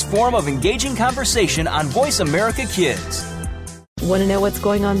lead this forum of engaging conversation on Voice America Kids. Want to know what's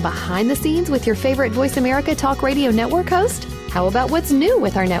going on behind the scenes with your favorite Voice America Talk Radio Network host? How about what's new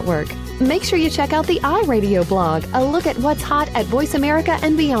with our network? Make sure you check out the iRadio blog, a look at what's hot at Voice America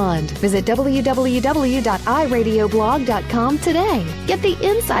and beyond. Visit www.iradioblog.com today. Get the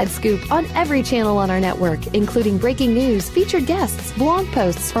inside scoop on every channel on our network, including breaking news, featured guests, blog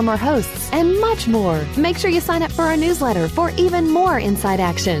posts from our hosts, and much more. Make sure you sign up for our newsletter for even more inside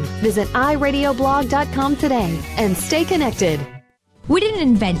action. Visit iradioblog.com today and stay connected. We didn't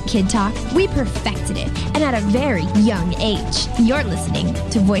invent Kid Talk, we perfected it, and at a very young age. You're listening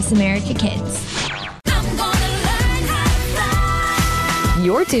to Voice America Kids.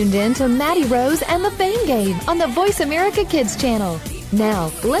 You're tuned in to MaddieRose and the Fame Game on the Voice America Kids channel.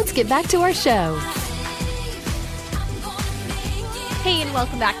 Now, let's get back to our show. Hey, and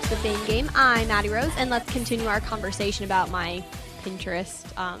welcome back to the Fame Game. I'm MaddieRose, and let's continue our conversation about my Pinterest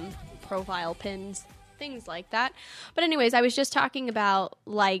profile pins. Things like that. But anyways, I was just talking about,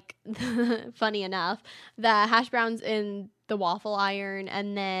 like, funny enough, the hash browns in the waffle iron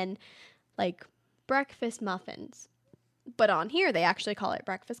and then, like, breakfast muffins. But on here, they actually call it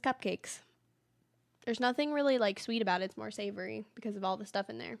breakfast cupcakes. There's nothing really, like, sweet about it. It's more savory because of all the stuff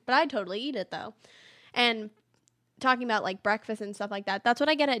in there. But I'd totally eat it, though. And talking about, like, breakfast and stuff like that, that's what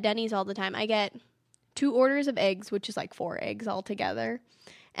I get at Denny's all the time. I get 2 orders of eggs, which is, like, 4 eggs altogether.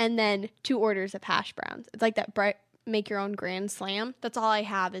 And then 2 orders of hash browns. It's like that make your own grand slam. That's all I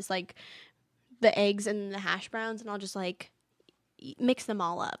have is like the eggs and the hash browns, and I'll just like mix them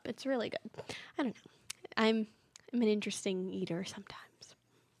all up. It's really good. I don't know. I'm an interesting eater sometimes,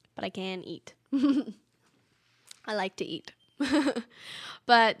 but I can eat. I like to eat.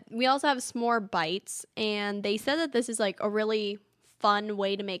 But we also have s'more bites, and they said that this is like a really fun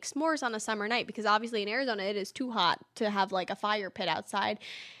way to make s'mores on a summer night, because obviously in Arizona it is too hot to have like a fire pit outside,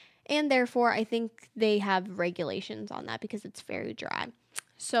 and therefore I think they have regulations on that because it's very dry.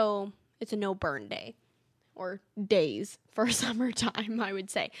 So it's a no burn day, or days for summertime, I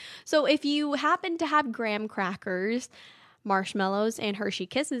would say. So if you happen to have graham crackers, marshmallows, and Hershey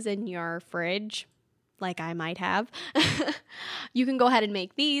Kisses in your fridge, like I might have, you can go ahead and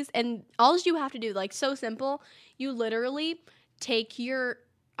make these, and all you have to do, like, so simple, you literally take your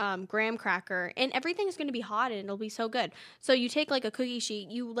graham cracker, and everything's going to be hot and it'll be so good. So you take like a cookie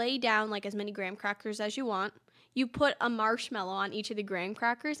sheet, you lay down like as many graham crackers as you want, you put a marshmallow on each of the graham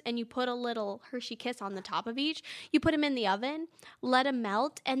crackers, and you put a little Hershey Kiss on the top of each. You put them in the oven, let them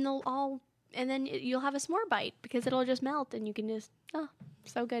melt, and then you'll have a s'more bite because it'll just melt, and you can just,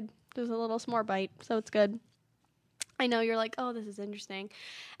 so good. There's a little s'more bite, so it's good. I know you're like, oh, this is interesting.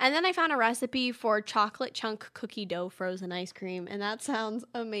 And then I found a recipe for chocolate chunk cookie dough frozen ice cream, and that sounds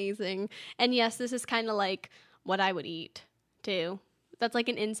amazing. And yes, this is kind of like what I would eat too. That's like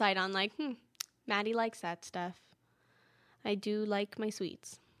an insight on like, Maddie likes that stuff. I do like my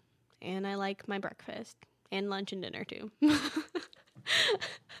sweets, and I like my breakfast and lunch and dinner too.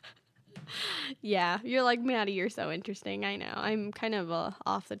 Yeah, you're like, Maddie, you're so interesting. I know. I'm kind of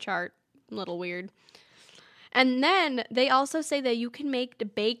off the chart, a little weird. And then they also say that you can make the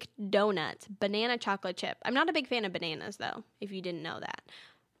baked donuts, banana chocolate chip. I'm not a big fan of bananas, though, if you didn't know that.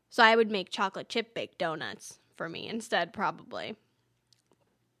 So I would make chocolate chip baked donuts for me instead, probably.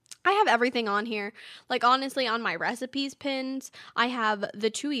 I have everything on here. Like, honestly, on my recipes pins, I have the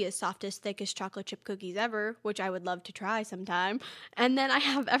chewiest, softest, thickest chocolate chip cookies ever, which I would love to try sometime. And then I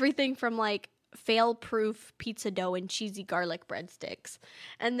have everything from, like, fail-proof pizza dough and cheesy garlic breadsticks.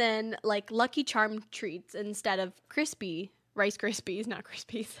 And then, like, Lucky Charm treats instead of crispy Rice Krispies, not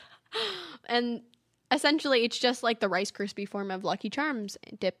Krispies. And essentially, it's just like the Rice Krispie form of Lucky Charms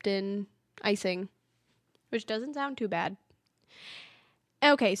dipped in icing, which doesn't sound too bad.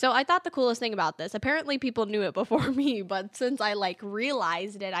 Okay, so I thought the coolest thing about this, apparently people knew it before me, but since I like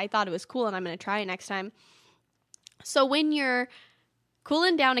realized it, I thought it was cool and I'm going to try it next time. So when you're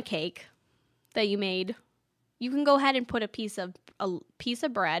cooling down a cake that you made, you can go ahead and put a piece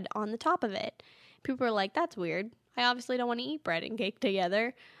of bread on the top of it. People are like, that's weird. I obviously don't want to eat bread and cake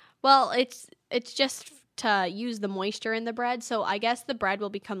together. Well, it's just to use the moisture in the bread, so I guess the bread will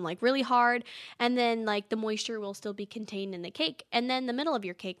become like really hard, and then like the moisture will still be contained in the cake, and then the middle of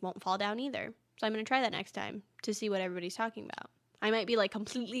your cake won't fall down either. So I'm going to try that next time to see what everybody's talking about. I might be like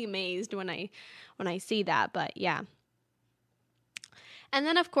completely amazed when I see that, but yeah. And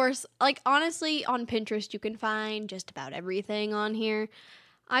then of course, like honestly on Pinterest you can find just about everything on here.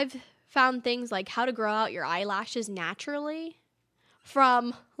 I've found things like how to grow out your eyelashes naturally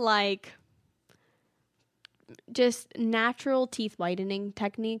from like just natural teeth whitening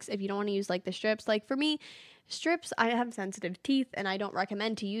techniques if you don't want to use like the strips. Like for me, strips, I have sensitive teeth and I don't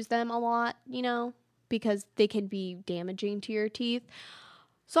recommend to use them a lot, you know, because they can be damaging to your teeth.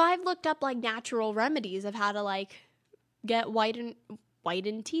 So I've looked up like natural remedies of how to like get whitened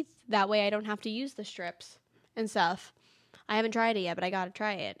teeth. That way I don't have to use the strips and stuff. I haven't tried it yet, but I gotta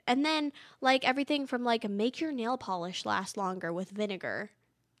try it. And then like everything from like make your nail polish last longer with vinegar.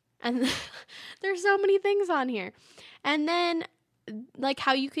 And there's so many things on here. And then like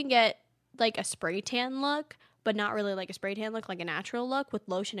how you can get like a spray tan look, but not really like a spray tan look, like a natural look with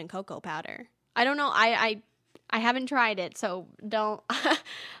lotion and cocoa powder. I don't know. I haven't tried it, so don't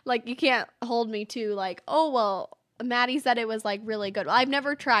like you can't hold me to like, oh well, Maddie said it was like really good. Well, I've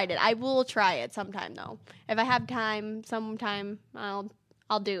never tried it. I will try it sometime though. If I have time, sometime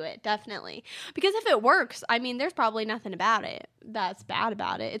I'll do it, definitely. Because if it works, I mean, there's probably nothing about it that's bad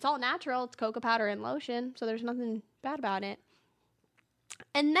about it. It's all natural. It's cocoa powder and lotion, so there's nothing bad about it.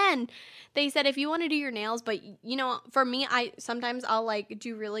 And then they said if you want to do your nails, but you know, for me, sometimes I'll like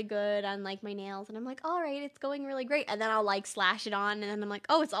do really good on like my nails and I'm like, all right, it's going really great. And then I'll like slash it on and then I'm like,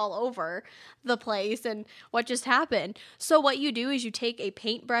 oh, it's all over the place. And what just happened? So what you do is you take a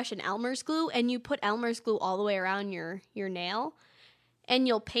paintbrush and Elmer's glue and you put Elmer's glue all the way around your nail and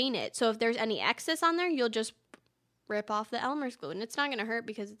you'll paint it. So if there's any excess on there, you'll just rip off the Elmer's glue and it's not going to hurt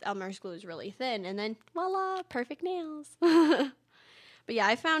because Elmer's glue is really thin. And then voila, perfect nails. But yeah,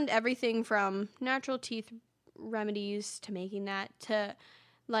 I found everything from natural teeth remedies to making that to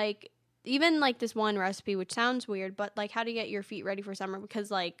like even like this one recipe, which sounds weird, but like how to get your feet ready for summer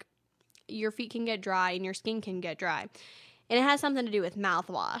because like your feet can get dry and your skin can get dry. And it has something to do with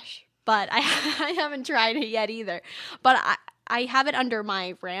mouthwash, but I haven't tried it yet either. But I have it under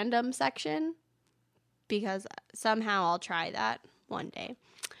my random section because somehow I'll try that one day.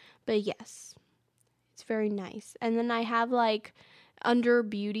 But yes, it's very nice. And then I have like under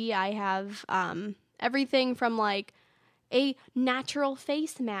beauty, I have everything from like a natural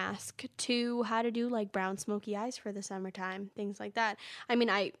face mask to how to do like brown smoky eyes for the summertime, things like that. I mean,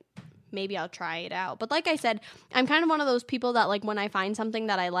 maybe I'll try it out. But like I said, I'm kind of one of those people that like when I find something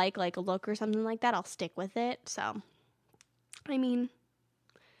that I like a look or something like that, I'll stick with it. So, I mean,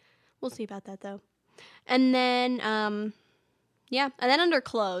 we'll see about that though. And then, yeah, and then under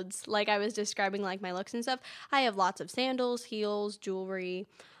clothes, like I was describing like my looks and stuff, I have lots of sandals, heels, jewelry,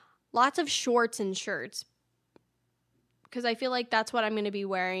 lots of shorts and shirts. Because I feel like that's what I'm going to be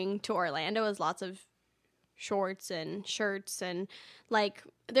wearing to Orlando is lots of shorts and shirts and like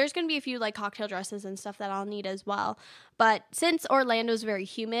there's going to be a few like cocktail dresses and stuff that I'll need as well. But since Orlando's very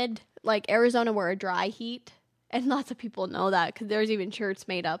humid, like Arizona we're a dry heat. And lots of people know that because there's even shirts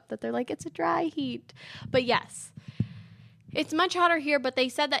made up that they're like, it's a dry heat. But yes. It's much hotter here, but they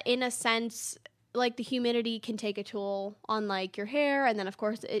said that in a sense, like the humidity can take a toll on like your hair. And then of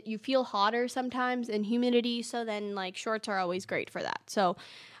course you feel hotter sometimes in humidity. So then like shorts are always great for that. So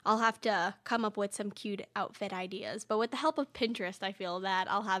I'll have to come up with some cute outfit ideas. But with the help of Pinterest, I feel that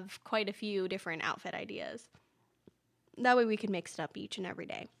I'll have quite a few different outfit ideas. That way we can mix it up each and every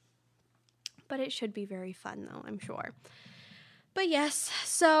day. But it should be very fun though, I'm sure. But yes,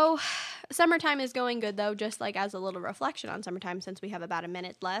 so summertime is going good though, just like as a little reflection on summertime since we have about a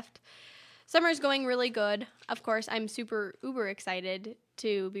minute left. Summer's going really good. Of course, I'm super uber excited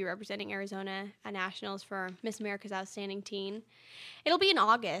to be representing Arizona at Nationals for Miss America's Outstanding Teen. It'll be in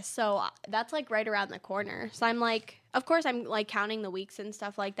August, so that's like right around the corner. So I'm like, of course, I'm like counting the weeks and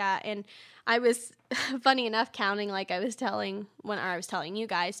stuff like that. And I was, funny enough, counting like I was telling you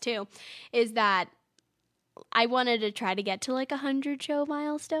guys too, is that I wanted to try to get to like 100 show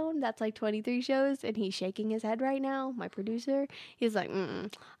milestone. That's like 23 shows, and he's shaking his head right now. My producer, he's like,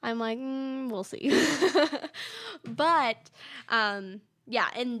 I'm like, we'll see. But yeah,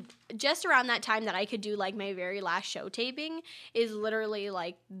 and just around that time that I could do like my very last show taping is literally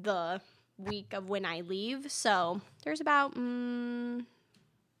like the week of when I leave. So there's about 5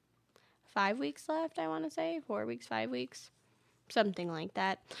 weeks left, I want to say. 4 weeks, 5 weeks, something like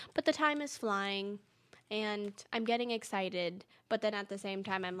that. But the time is flying. And I'm getting excited, but then at the same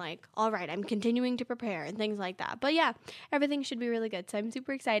time, I'm like, all right, I'm continuing to prepare and things like that. But yeah, everything should be really good. So I'm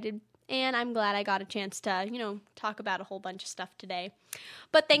super excited, and I'm glad I got a chance to, talk about a whole bunch of stuff today.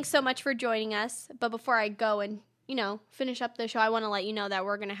 But thanks so much for joining us. But before I go and, finish up the show, I want to let you know that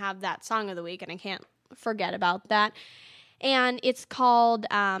we're going to have that song of the week, and I can't forget about that. And it's called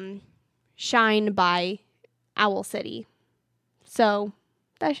Shine by Owl City. So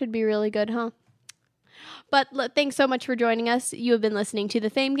that should be really good, huh? But thanks so much for joining us. You have been listening to The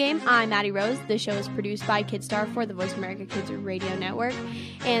Fame Game. I'm MaddieRose. This show is produced by Kidstar for the Voice America Kids Radio Network.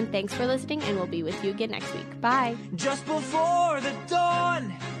 And thanks for listening, and we'll be with you again next week. Bye. Just before the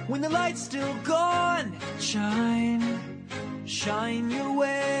dawn, when the light's still gone, shine, shine your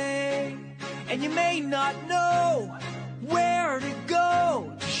way. And you may not know where to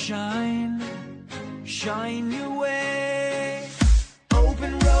go to shine, shine your way.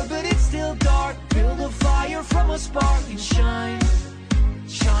 Open road, but it's still dark. Build a fire from a spark and shine,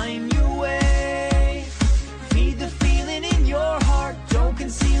 shine your way. Feed the feeling in your heart. Don't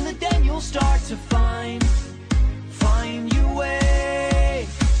conceal it, then you'll start to find your way.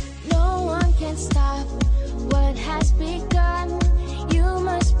 No one can stop what has begun. You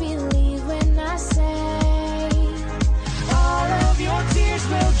must believe when I say all of your tears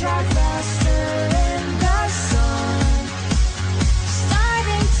will dry faster in the sun.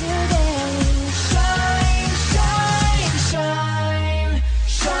 Today, shine, shine, shine,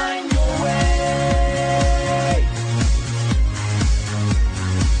 shine your way.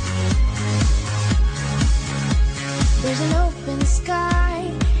 There's an open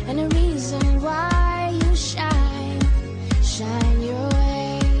sky and a reason why you shine, shine your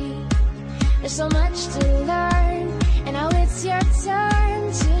way. There's so much to learn, and now it's your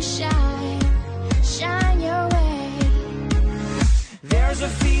turn to shine, shine your way. There's a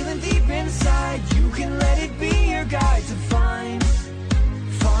feeling deep inside. You can let it be your guide to find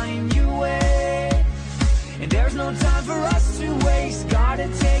your way. And there's no time for us to waste. Gotta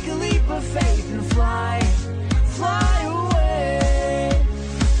take a leap of faith and fly away.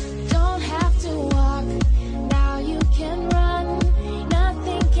 Don't have to walk, now you can run.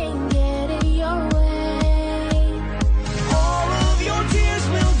 Nothing can get in your way. All of your tears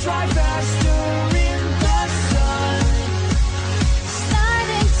will dry faster in the sun.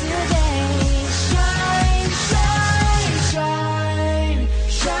 Today, shine, shine, shine,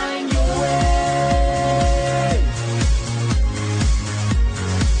 shine your way.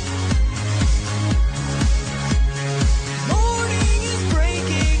 Morning is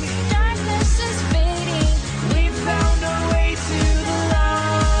breaking, darkness is fading. We've found our way to the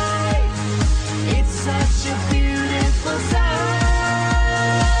light. It's such a beautiful sight.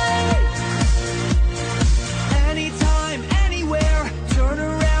 Anytime, anywhere, turn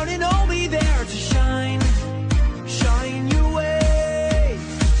around and I'll be there to shine, shine your way.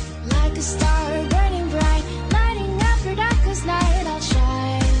 Like a star burning bright, lighting up your darkest night, I'll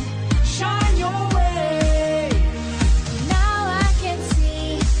shine, shine your way. Now I can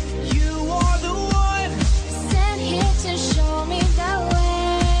see you are the one sent here to show me the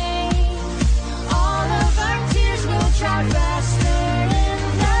way. All of our tears will dry faster in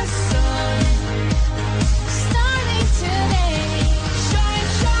the sun. Starting today, shine,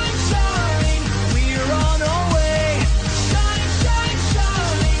 shine, shine. We're on our way. Shine, shine,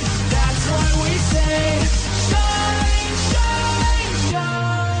 shine. That's why we say shine, shine,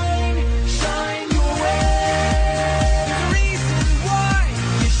 shine, shine your way. The reason why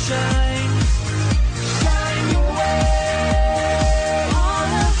you shine, shine your way. all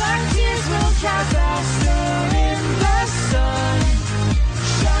of our tears will dry Faster in the sun.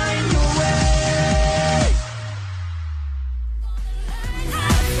 Shine your way.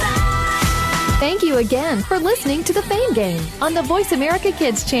 Thank you again for listening to The Fame Game on the Voice America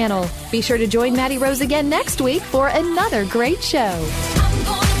Kids channel. Be sure to join MaddieRose again next week for another great show. I'm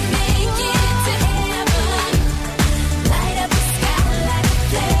gonna make it.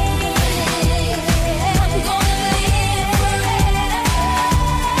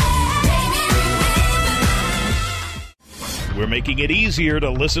 making it easier to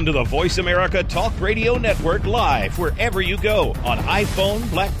listen to the Voice America Talk Radio Network live wherever you go on iPhone,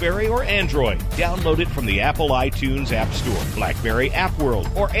 BlackBerry, or Android. Download it from the Apple iTunes App Store, BlackBerry App World,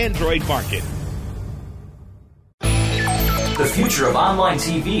 or Android Market. The future of online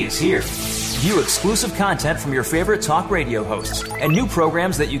TV is here. View exclusive content from your favorite talk radio hosts and new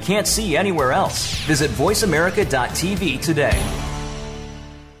programs that you can't see anywhere else. Visit voiceamerica.tv today.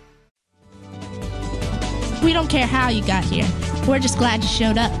 We don't care how you got here. We're just glad you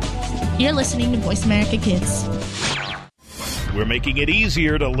showed up. You're listening to Voice America Kids. We're making it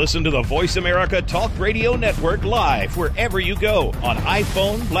easier to listen to the Voice America Talk Radio Network live wherever you go on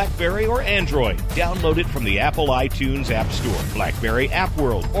iPhone, BlackBerry, or Android. Download it from the Apple iTunes App Store, BlackBerry App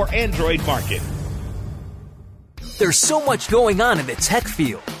World, or Android Market. There's so much going on in the tech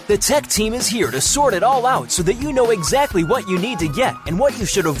field. The tech team is here to sort it all out so that you know exactly what you need to get and what you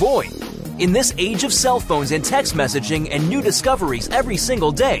should avoid. In this age of cell phones and text messaging and new discoveries every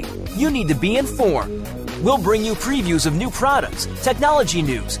single day, you need to be informed. We'll bring you previews of new products, technology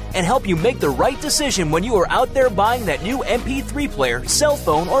news, and help you make the right decision when you are out there buying that new MP3 player, cell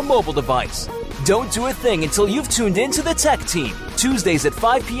phone, or mobile device. Don't do a thing until you've tuned into the Tech Team, Tuesdays at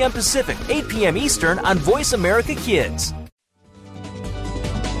 5 p.m. Pacific, 8 p.m. Eastern on Voice America Kids.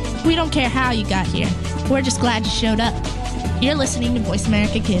 We don't care how you got here. We're just glad you showed up. You're listening to Voice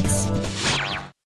America Kids.